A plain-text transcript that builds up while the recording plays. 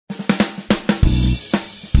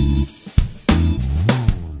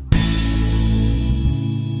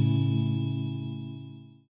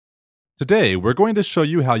Today, we're going to show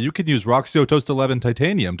you how you can use Roxio Toast 11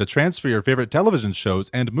 Titanium to transfer your favorite television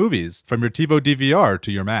shows and movies from your Tivo DVR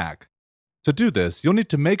to your Mac. To do this, you'll need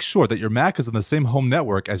to make sure that your Mac is on the same home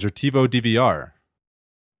network as your Tivo DVR.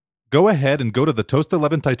 Go ahead and go to the Toast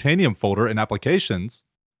 11 Titanium folder in Applications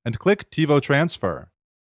and click Tivo Transfer.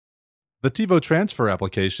 The Tivo Transfer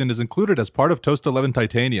application is included as part of Toast 11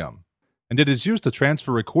 Titanium, and it is used to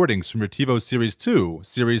transfer recordings from your Tivo Series 2,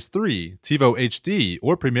 Series 3, Tivo HD,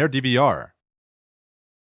 or Premiere DVR.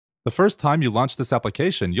 The first time you launch this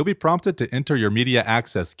application, you'll be prompted to enter your media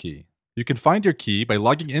access key. You can find your key by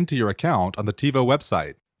logging into your account on the Tivo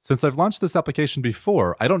website. Since I've launched this application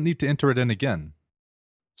before, I don't need to enter it in again.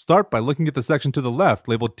 Start by looking at the section to the left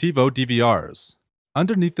labeled Tivo DVRs.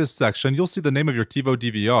 Underneath this section, you'll see the name of your Tivo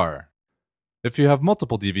DVR. If you have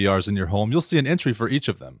multiple DVRs in your home, you'll see an entry for each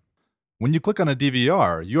of them. When you click on a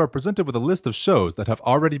DVR, you are presented with a list of shows that have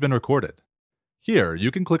already been recorded. Here,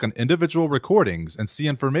 you can click on individual recordings and see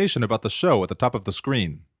information about the show at the top of the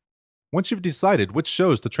screen. Once you've decided which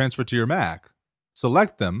shows to transfer to your Mac,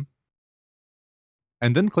 select them,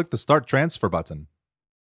 and then click the Start Transfer button.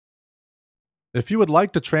 If you would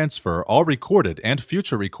like to transfer all recorded and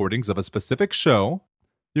future recordings of a specific show,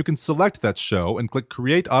 you can select that show and click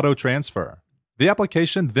Create Auto Transfer. The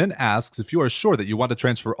application then asks if you are sure that you want to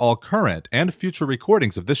transfer all current and future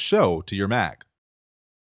recordings of this show to your Mac.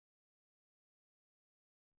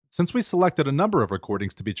 Since we selected a number of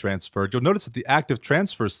recordings to be transferred, you'll notice that the Active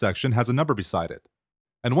Transfers section has a number beside it.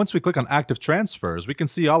 And once we click on Active Transfers, we can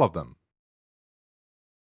see all of them.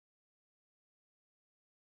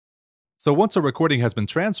 So once a recording has been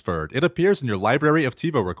transferred, it appears in your library of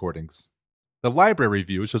Tivo recordings. The library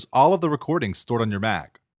view shows all of the recordings stored on your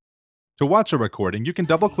Mac. To watch a recording, you can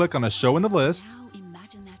double-click on a show in the list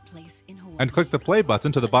and click the play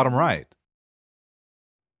button to the bottom right.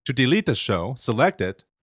 To delete a show, select it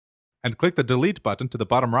and click the delete button to the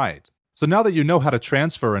bottom right. So now that you know how to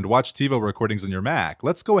transfer and watch Tivo recordings on your Mac,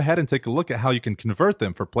 let's go ahead and take a look at how you can convert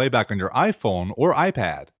them for playback on your iPhone or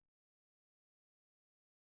iPad.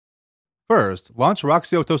 First, launch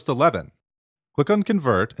Roxio Toast 11. Click on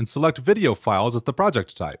Convert and select Video Files as the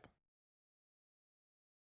project type.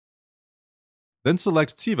 Then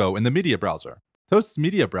select Tivo in the media browser. Toast's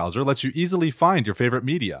media browser lets you easily find your favorite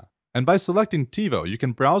media. And by selecting Tivo, you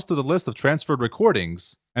can browse through the list of transferred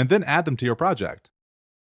recordings and then add them to your project.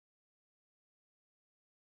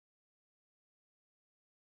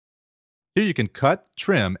 Here you can cut,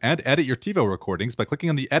 trim, and edit your Tivo recordings by clicking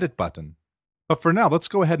on the Edit button. But for now, let's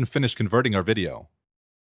go ahead and finish converting our video.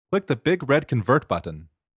 Click the big red Convert button.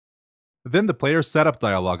 Then the Player Setup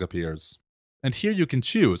dialog appears. And here you can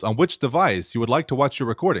choose on which device you would like to watch your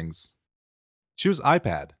recordings. Choose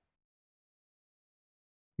iPad.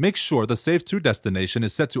 Make sure the Save To destination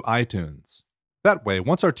is set to iTunes. That way,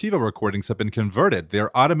 once our Tivo recordings have been converted, they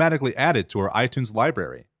are automatically added to our iTunes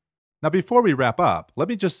library. Now before we wrap up, let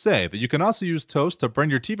me just say that you can also use Toast to burn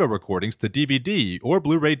your Tivo recordings to DVD or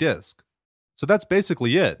Blu-ray disc. So that's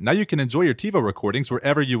basically it. Now you can enjoy your Tivo recordings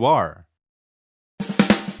wherever you are.